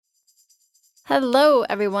Hello,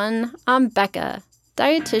 everyone. I'm Becca,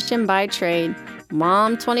 dietitian by trade,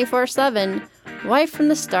 mom 24/7, wife from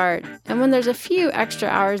the start, and when there's a few extra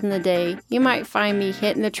hours in the day, you might find me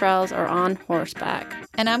hitting the trails or on horseback.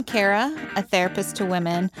 And I'm Kara, a therapist to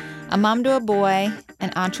women, a mom to a boy,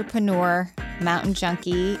 an entrepreneur, mountain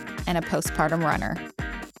junkie, and a postpartum runner.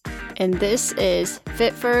 And this is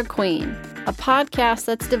Fit for a Queen, a podcast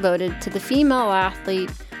that's devoted to the female athlete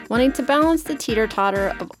wanting to balance the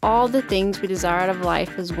teeter-totter of all the things we desire out of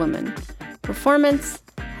life as women. Performance,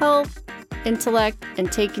 health, intellect,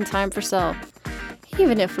 and taking time for self,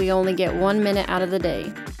 even if we only get 1 minute out of the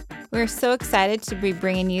day. We're so excited to be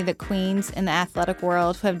bringing you the queens in the athletic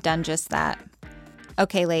world who have done just that.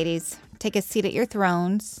 Okay, ladies, take a seat at your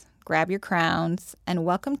thrones, grab your crowns, and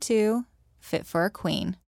welcome to Fit for a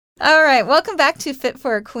Queen. All right, welcome back to Fit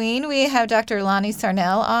for a Queen. We have Dr. Lonnie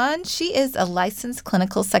Sarnell on. She is a licensed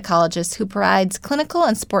clinical psychologist who provides clinical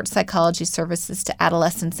and sports psychology services to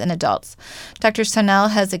adolescents and adults. Dr.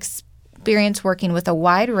 Sarnell has experience working with a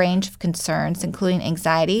wide range of concerns, including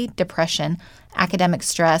anxiety, depression, academic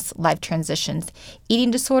stress, life transitions, eating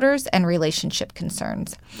disorders, and relationship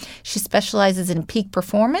concerns. She specializes in peak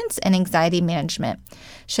performance and anxiety management.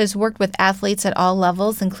 She has worked with athletes at all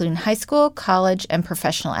levels, including high school, college, and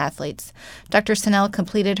professional athletes. Dr. Sarnell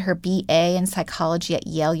completed her BA in psychology at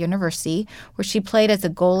Yale University, where she played as a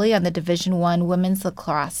goalie on the Division I women's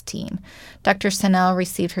lacrosse team. Dr. Sarnell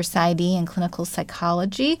received her PsyD in clinical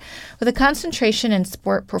psychology with a concentration in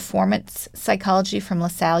sport performance psychology from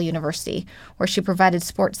LaSalle University, where she provided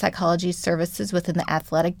sports psychology services within the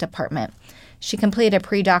athletic department. She completed a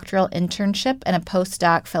pre-doctoral internship and a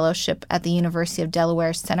postdoc fellowship at the University of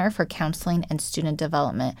Delaware Center for Counseling and Student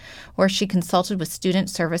Development, where she consulted with student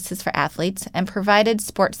services for athletes and provided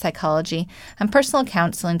sports psychology and personal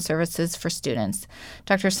counseling services for students.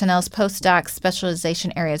 Dr. Sarnell's postdoc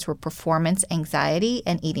specialization areas were performance, anxiety,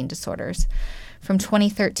 and eating disorders. From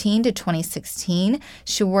 2013 to 2016,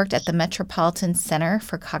 she worked at the Metropolitan Center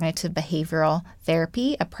for Cognitive Behavioral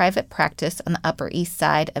Therapy, a private practice on the Upper East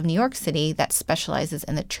Side of New York City that specializes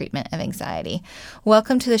in the treatment of anxiety.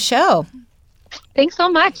 Welcome to the show. Thanks so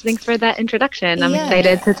much. Thanks for that introduction. I'm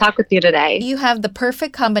excited to talk with you today. You have the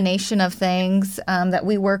perfect combination of things that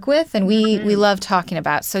we work with and we love talking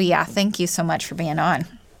about. So thank you so much for being on.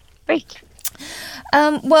 Great.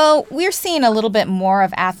 Well, we're seeing a little bit more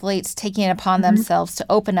of athletes taking it upon themselves to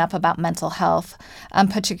open up about mental health,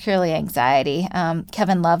 particularly anxiety.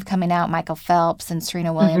 Kevin Love coming out, Michael Phelps, and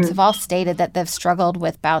Serena Williams have all stated that they've struggled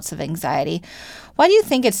with bouts of anxiety. Why do you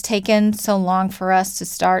think it's taken so long for us to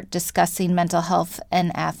start discussing mental health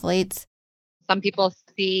in athletes? Some people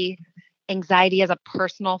see anxiety as a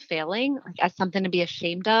personal failing, like as something to be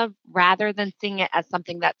ashamed of, rather than seeing it as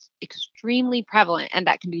something that's extremely prevalent and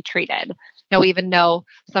that can be treated. We even know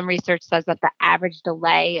some research says that the average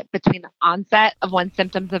delay between the onset of when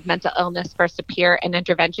symptoms of mental illness first appear and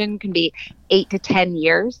intervention can be 8 to 10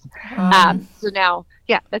 years. So now,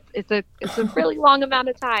 it's a really long amount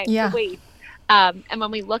of time to wait. And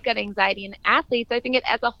when we look at anxiety in athletes, I think it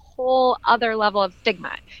adds a whole other level of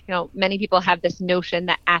stigma. Many people have this notion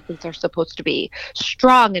that athletes are supposed to be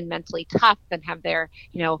strong and mentally tough and have their,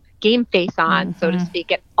 game face on, so to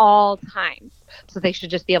speak, at all times. So they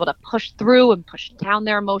should just be able to push through and push down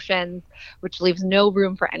their emotions, which leaves no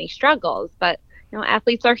room for any struggles. But,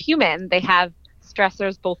 athletes are human. They have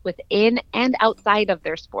stressors both within and outside of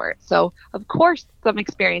their sport. So, of course, some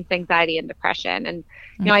experience anxiety and depression. And,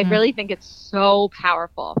 I really think it's so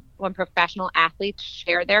powerful when professional athletes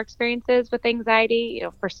share their experiences with anxiety.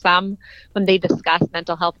 For some, when they discuss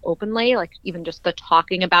mental health openly, like even just the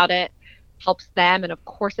talking about it helps them. And of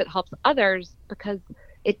course, it helps others because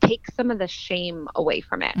it takes some of the shame away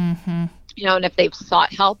from it. And if they've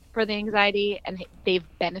sought help for the anxiety and they've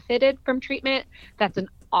benefited from treatment, that's an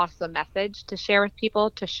awesome message to share with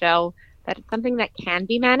people to show that it's something that can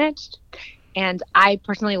be managed. And I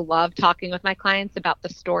personally love talking with my clients about the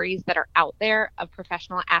stories that are out there of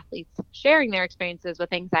professional athletes sharing their experiences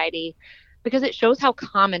with anxiety, because it shows how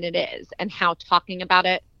common it is and how talking about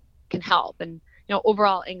it can help. And,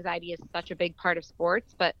 overall anxiety is such a big part of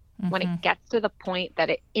sports, but when it gets to the point that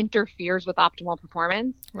it interferes with optimal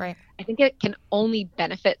performance, right, I think it can only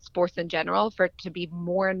benefit sports in general for it to be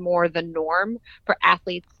more and more the norm for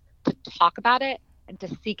athletes to talk about it and to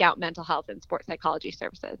seek out mental health and sports psychology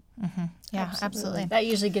services. Yeah, absolutely. That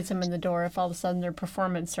usually gets them in the door if all of a sudden their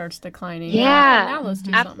performance starts declining. Yeah, now let's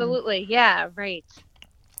do absolutely. Something. Yeah, right.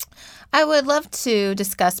 I would love to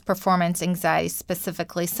discuss performance anxiety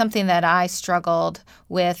specifically. Something that I struggled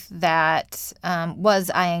with that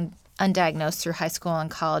was undiagnosed through high school and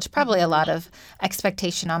college, probably a lot of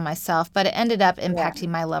expectation on myself, but it ended up impacting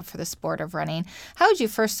my love for the sport of running. How would you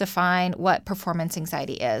first define what performance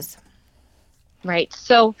anxiety is? Right.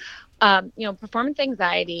 So, performance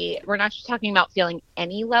anxiety, we're not just talking about feeling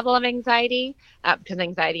any level of anxiety, because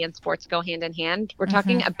anxiety and sports go hand in hand. We're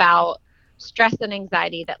talking about stress and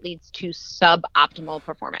anxiety that leads to suboptimal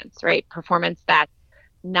performance, right? Performance that's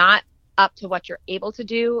not up to what you're able to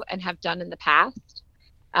do and have done in the past.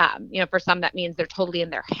 For some, that means they're totally in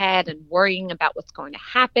their head and worrying about what's going to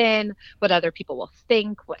happen, what other people will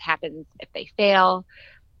think, what happens if they fail.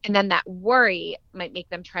 And then that worry might make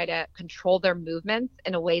them try to control their movements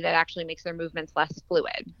in a way that actually makes their movements less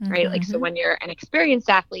fluid, right? Like, so when you're an experienced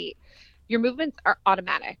athlete, your movements are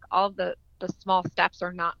automatic. All of the small steps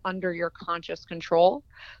are not under your conscious control.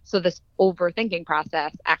 So this overthinking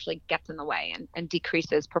process actually gets in the way and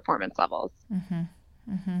decreases performance levels.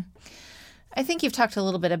 I think you've talked a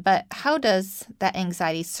little bit about how does that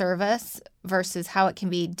anxiety serve us versus how it can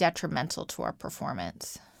be detrimental to our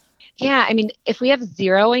performance? Yeah, I mean, if we have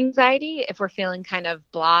zero anxiety, if we're feeling kind of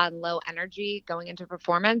blah and low energy going into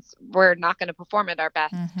performance, we're not going to perform at our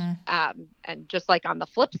best. And just like on the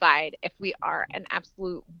flip side, if we are an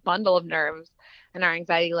absolute bundle of nerves and our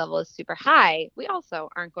anxiety level is super high, we also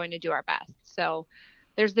aren't going to do our best. So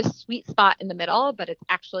there's this sweet spot in the middle, but it's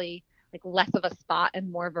actually like less of a spot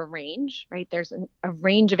and more of a range, right? There's a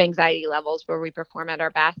range of anxiety levels where we perform at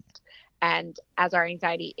our best. And as our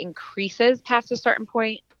anxiety increases past a certain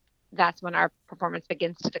point, that's when our performance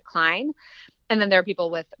begins to decline. And then there are people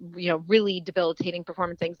with, really debilitating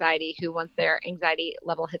performance anxiety who, once their anxiety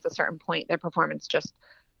level hits a certain point, their performance just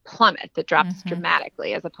plummets. It drops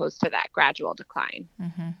dramatically as opposed to that gradual decline.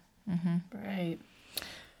 Right.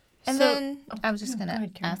 And then I was just going to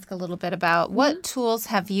ask a little bit about what tools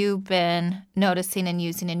have you been noticing and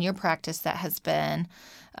using in your practice that has been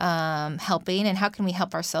helping, and how can we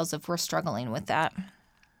help ourselves if we're struggling with that?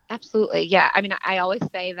 Absolutely. Yeah. I mean, I always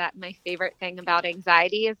say that my favorite thing about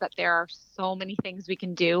anxiety is that there are so many things we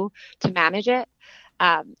can do to manage it.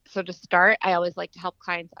 So to start, I always like to help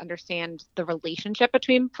clients understand the relationship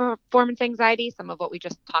between performance anxiety, some of what we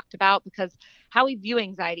just talked about, because how we view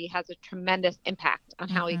anxiety has a tremendous impact on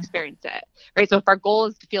how we experience it, right? So if our goal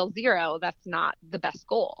is to feel zero, that's not the best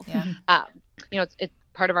goal. Yeah. It's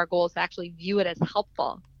part of our goal is to actually view it as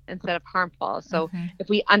helpful instead of harmful. So if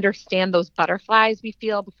we understand those butterflies we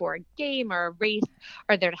feel before a game or a race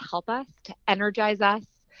are there to help us, to energize us,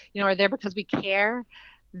 are there because we care,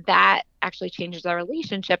 that actually changes our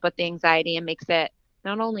relationship with the anxiety and makes it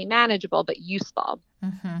not only manageable, but useful.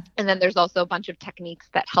 And then there's also a bunch of techniques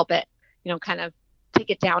that help it, kind of take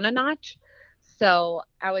it down a notch. So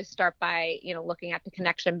I always start by, looking at the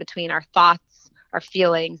connection between our thoughts, our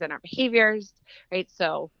feelings, and our behaviors, right?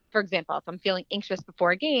 So for example, if I'm feeling anxious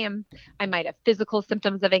before a game, I might have physical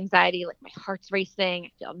symptoms of anxiety, like my heart's racing,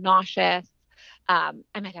 I feel nauseous. I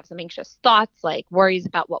might have some anxious thoughts, like worries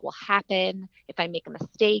about what will happen if I make a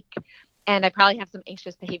mistake. And I probably have some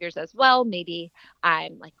anxious behaviors as well. Maybe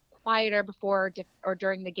I'm like quieter before or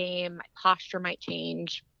during the game. My posture might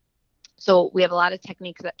change. So we have a lot of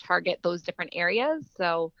techniques that target those different areas.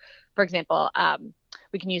 So for example,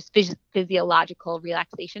 we can use physiological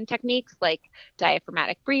relaxation techniques like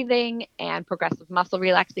diaphragmatic breathing and progressive muscle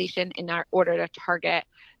relaxation in order to target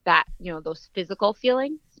that, those physical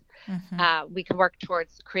feelings. We can work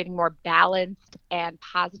towards creating more balanced and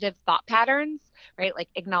positive thought patterns, right? Like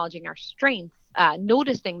acknowledging our strengths,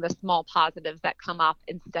 noticing the small positives that come up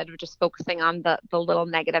instead of just focusing on the little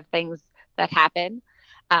negative things that happen.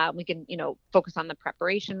 We can, focus on the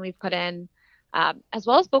preparation we've put in. As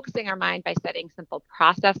well as focusing our mind by setting simple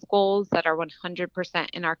process goals that are 100%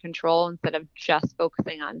 in our control instead of just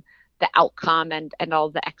focusing on the outcome and all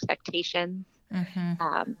the expectations.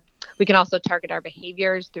 We can also target our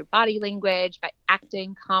behaviors through body language by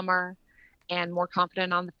acting calmer and more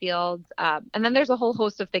confident on the field. And then there's a whole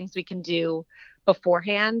host of things we can do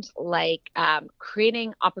beforehand, like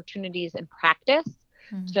creating opportunities in practice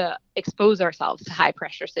to expose ourselves to high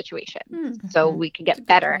pressure situations so we can get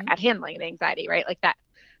better at handling anxiety, right? Like that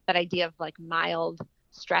idea of like mild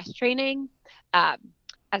stress training. As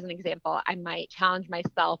an example, I might challenge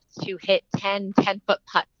myself to hit 10-foot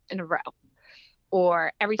putts in a row.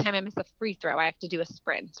 Or every time I miss a free throw, I have to do a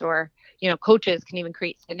sprint. Or, coaches can even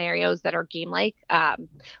create scenarios that are game-like,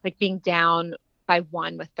 like being down by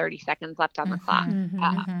 1 with 30 seconds left on the clock.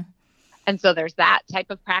 And so there's that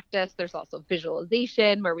type of practice. There's also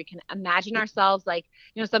visualization where we can imagine ourselves like,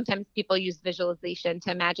 sometimes people use visualization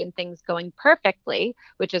to imagine things going perfectly,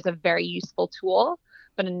 which is a very useful tool.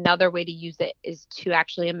 But another way to use it is to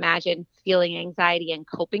actually imagine feeling anxiety and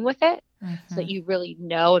coping with it, so that you really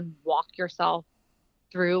know and walk yourself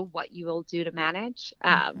through what you will do to manage.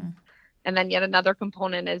 And then yet another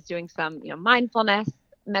component is doing some, mindfulness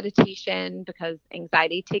meditation, because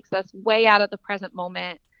anxiety takes us way out of the present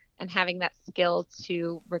moment, and having that skill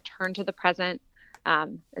to return to the present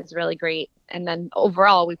is really great. And then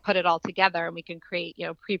overall, we put it all together and we can create,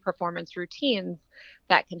 pre-performance routines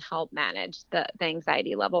that can help manage the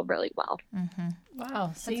anxiety level really well.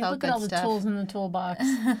 Wow. So That's you all look good at all the stuff. tools in the toolbox.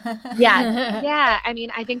 Yeah. I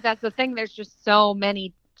mean, I think that's the thing. There's just so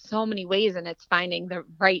many ways, and it's finding the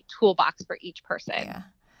right toolbox for each person.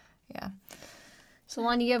 Yeah. So,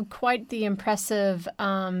 Lonnie, you have quite the impressive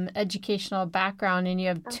educational background, and you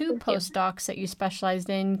have two postdocs that you specialized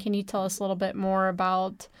in. Can you tell us a little bit more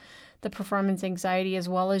about the performance anxiety as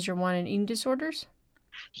well as your one in eating disorders?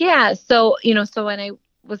 Yeah. So, so when I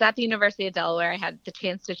was at the University of Delaware, I had the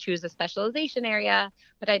chance to choose a specialization area,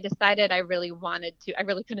 but I decided I really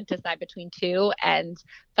couldn't decide between two, and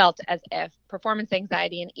felt as if performance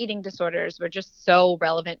anxiety and eating disorders were just so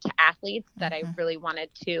relevant to athletes that I really wanted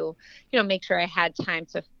to, make sure I had time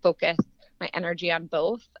to focus my energy on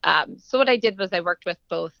both. So what I did was I worked with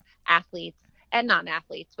both athletes and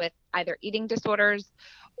non-athletes with either eating disorders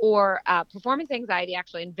or performance anxiety,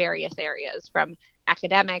 actually in various areas, from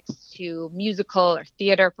academics to musical or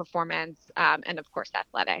theater performance, and of course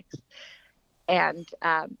athletics. And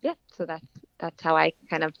so that's how I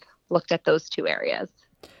kind of looked at those two areas.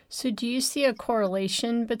 So do you see a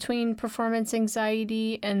correlation between performance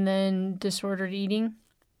anxiety and then disordered eating?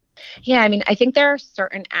 Yeah, I mean, I think there are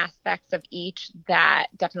certain aspects of each that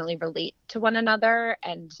definitely relate to one another.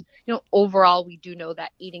 And, overall, we do know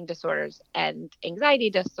that eating disorders and anxiety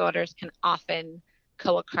disorders can often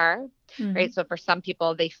co-occur, right? So for some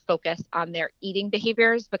people, they focus on their eating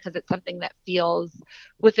behaviors because it's something that feels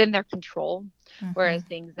within their control, whereas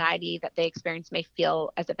the anxiety that they experience may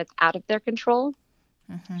feel as if it's out of their control.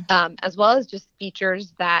 As well as just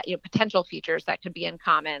features that, potential features that could be in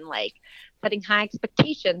common, like setting high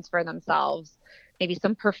expectations for themselves, maybe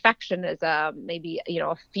some perfectionism, maybe,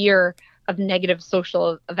 a fear of negative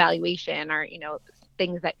social evaluation, or,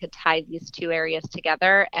 things that could tie these two areas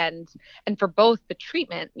together. And for both, the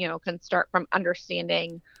treatment, can start from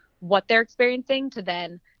understanding what they're experiencing to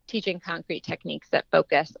then teaching concrete techniques that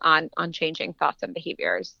focus on changing thoughts and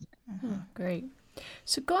behaviors. Great.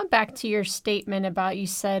 So going back to your statement about, you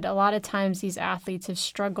said a lot of times these athletes have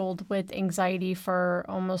struggled with anxiety for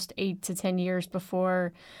almost 8 to 10 years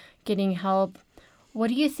before getting help. What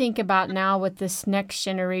do you think about now with this next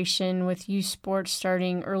generation, with youth sports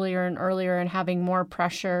starting earlier and earlier and having more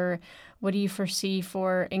pressure? What do you foresee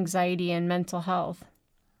for anxiety and mental health?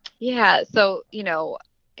 Yeah. So,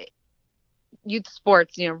 youth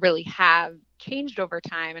sports, really have changed over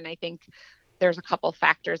time. And I think there's a couple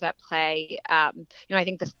factors at play. I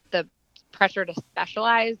think the pressure to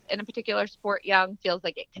specialize in a particular sport young feels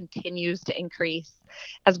like it continues to increase,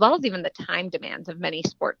 as well as even the time demands of many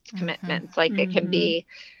sports commitments. Like it can be,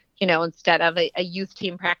 instead of a youth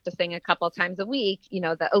team practicing a couple of times a week,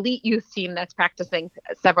 the elite youth team that's practicing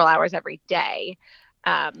several hours every day.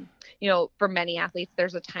 For many athletes,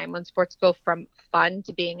 there's a time when sports go from fun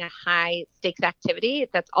to being a high stakes activity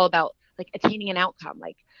that's all about like attaining an outcome,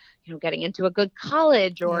 like, getting into a good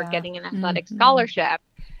college or getting an athletic scholarship.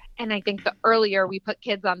 And I think the earlier we put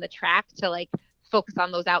kids on the track to like focus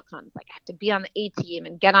on those outcomes, like I have to be on the A team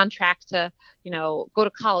and get on track to, go to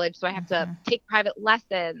college. So I have to take private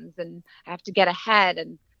lessons and I have to get ahead.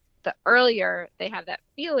 And the earlier they have that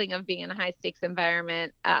feeling of being in a high stakes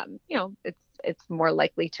environment, it's more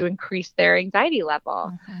likely to increase their anxiety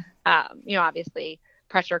level. Obviously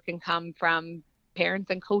pressure can come from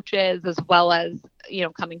parents and coaches, as well as,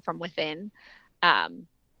 coming from within.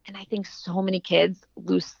 And I think so many kids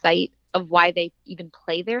lose sight of why they even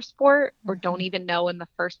play their sport or don't even know in the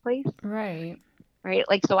first place. Right. Right.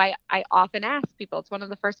 Like, so I often ask people, it's one of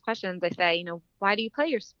the first questions I say, why do you play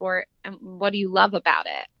your sport and what do you love about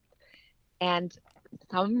it? And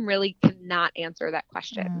some really cannot answer that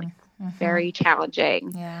question. Like, very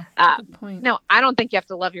challenging. Yeah. Good point. No, I don't think you have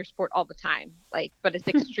to love your sport all the time, but it's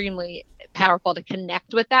extremely powerful to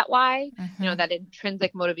connect with that why, that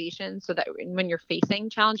intrinsic motivation, so that when you're facing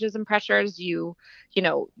challenges and pressures, you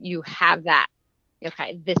have that,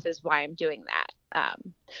 okay, this is why I'm doing that.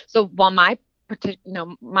 So while my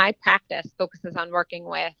practice focuses on working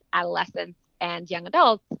with adolescents and young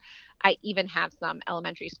adults, I even have some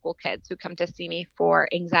elementary school kids who come to see me for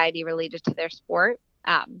anxiety related to their sport.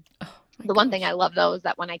 The one thing I love though is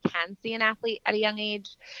that when I can see an athlete at a young age,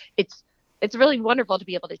 it's it's really wonderful to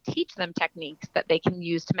be able to teach them techniques that they can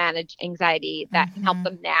use to manage anxiety that can help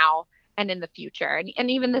them now and in the future.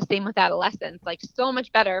 And even the same with adolescents, like so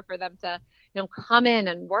much better for them to, come in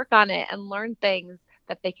and work on it and learn things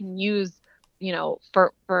that they can use,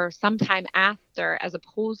 for some time after, as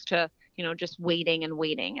opposed to, just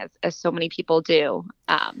waiting as so many people do.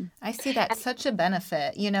 I see that such a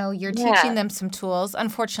benefit. You're teaching them some tools.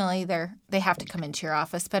 Unfortunately, they have to come into your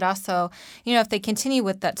office, but also, if they continue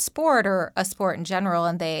with that sport or a sport in general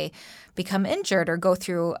and they become injured or go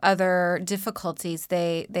through other difficulties,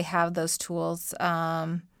 they have those tools,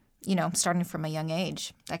 starting from a young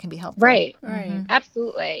age. That can be helpful. Right.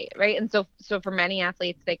 Absolutely. Right. And so for many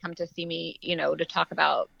athletes, they come to see me, to talk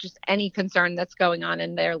about just any concern that's going on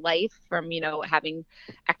in their life, from, having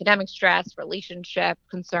academic stress, relationship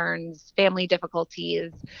concerns, family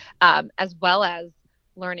difficulties, as well as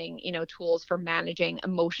learning, tools for managing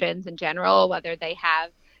emotions in general, whether they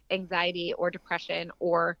have anxiety or depression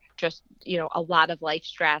or just, a lot of life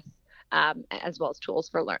stress, as well as tools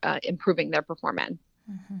for improving their performance.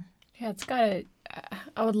 Yeah,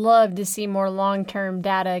 I would love to see more long-term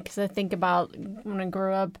data, because I think about when I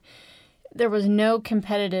grew up, there was no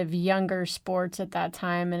competitive younger sports at that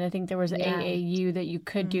time. And I think there was AAU that you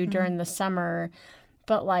could do during the summer.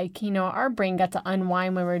 But our brain got to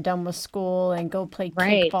unwind when we were done with school and go play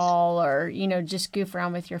kickball or, just goof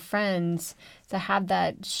around with your friends. To have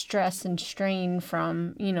that stress and strain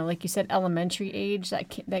from, like you said, elementary age,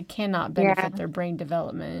 that cannot benefit their brain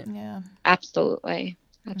development. Yeah, absolutely.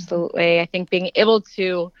 I think being able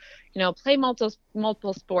to, play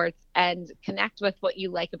multiple sports and connect with what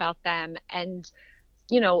you like about them and,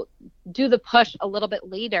 do the push a little bit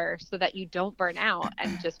later so that you don't burn out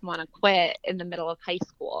and just want to quit in the middle of high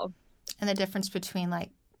school. And the difference between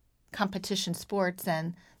competition sports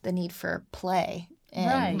and the need for play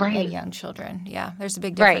in young children. Yeah, there's a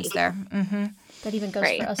big difference there. Mm-hmm. That even goes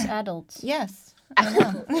for us adults. Yes.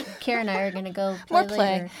 Kara and I are going to go play more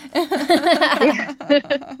later.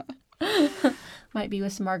 Might be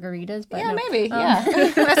with some margaritas, but maybe.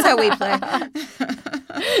 That's how we play.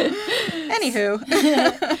 Anywho.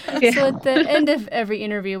 So at the end of every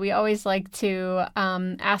interview, we always like to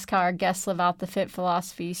ask how our guests live out the FIT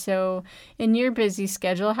philosophy. So in your busy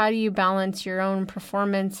schedule, how do you balance your own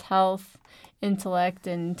performance, health, intellect,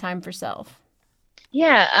 and time for self?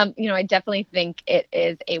 Yeah, I definitely think it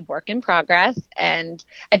is a work in progress, and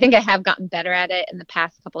I think I have gotten better at it in the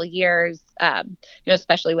past couple of years,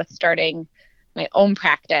 especially with starting my own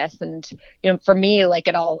practice. And, for me, a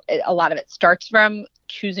lot of it starts from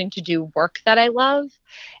choosing to do work that I love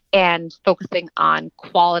and focusing on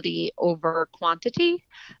quality over quantity.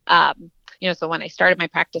 So when I started my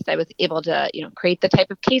practice, I was able to, create the type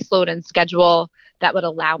of caseload and schedule that would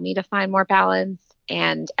allow me to find more balance.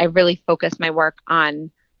 And I really focus my work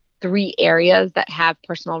on 3 areas that have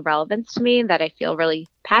personal relevance to me that I feel really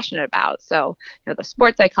passionate about. So, the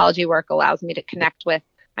sports psychology work allows me to connect with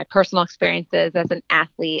my personal experiences as an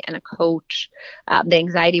athlete and a coach. The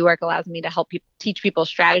anxiety work allows me to help teach people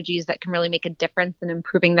strategies that can really make a difference in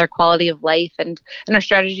improving their quality of life, and are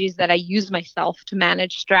strategies that I use myself to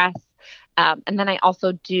manage stress. And then I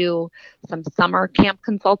also do some summer camp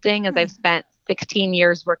consulting, as I've spent 16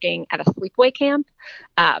 years working at a sleepaway camp.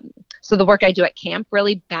 So the work I do at camp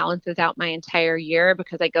really balances out my entire year,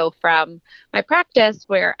 because I go from my practice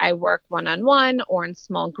where I work one-on-one or in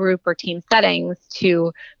small group or team settings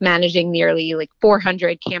to managing nearly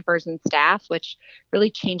 400 campers and staff, which really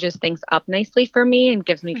changes things up nicely for me and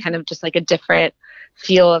gives me kind of just a different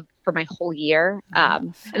feel for my whole year.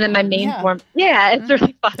 And then my main form, it's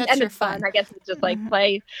really fun. That's and it's fun. I guess it's just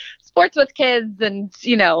play sports with kids and,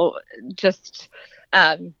 just,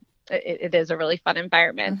 it is a really fun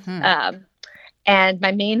environment. And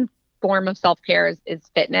my main form of self-care is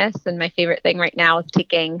fitness. And my favorite thing right now is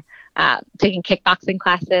taking kickboxing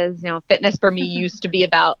classes. Fitness for me used to be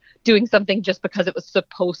about doing something just because it was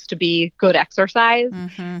supposed to be good exercise.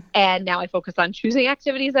 And now I focus on choosing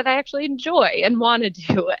activities that I actually enjoy and want to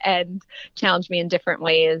do and challenge me in different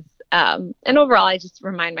ways. And overall, I just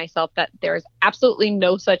remind myself that there's absolutely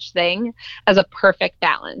no such thing as a perfect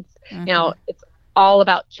balance. It's all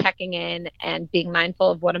about checking in and being mindful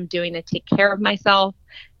of what I'm doing to take care of myself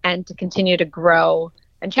and to continue to grow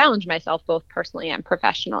and challenge myself both personally and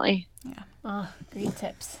professionally. Yeah. Oh, great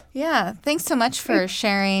tips. Yeah. Thanks so much for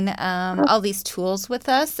sharing all these tools with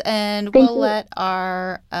us. And we'll let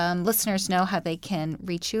our listeners know how they can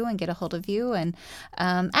reach you and get a hold of you and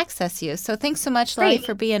access you. So thanks so much, Lottie,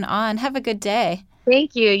 for being on. Have a good day.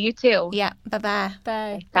 Thank you. You too. Yeah. Bye-bye.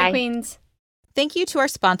 Bye. Bye, Queens. Thank you to our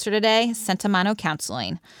sponsor today, Sentimano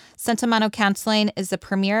Counseling. Sentimano Counseling is the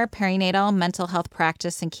premier perinatal mental health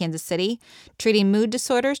practice in Kansas City, treating mood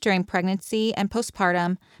disorders during pregnancy and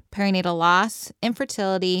postpartum, perinatal loss,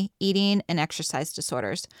 infertility, eating, and exercise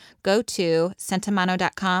disorders. Go to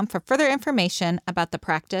sentimano.com for further information about the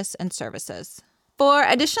practice and services. For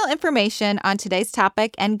additional information on today's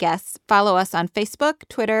topic and guests, follow us on Facebook,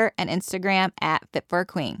 Twitter, and Instagram at Fit for a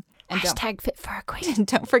Queen. And Hashtag Fit for a Queen.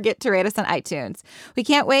 Don't forget to rate us on iTunes. We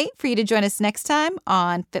can't wait for you to join us next time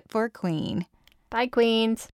on Fit for a Queen. Bye, Queens.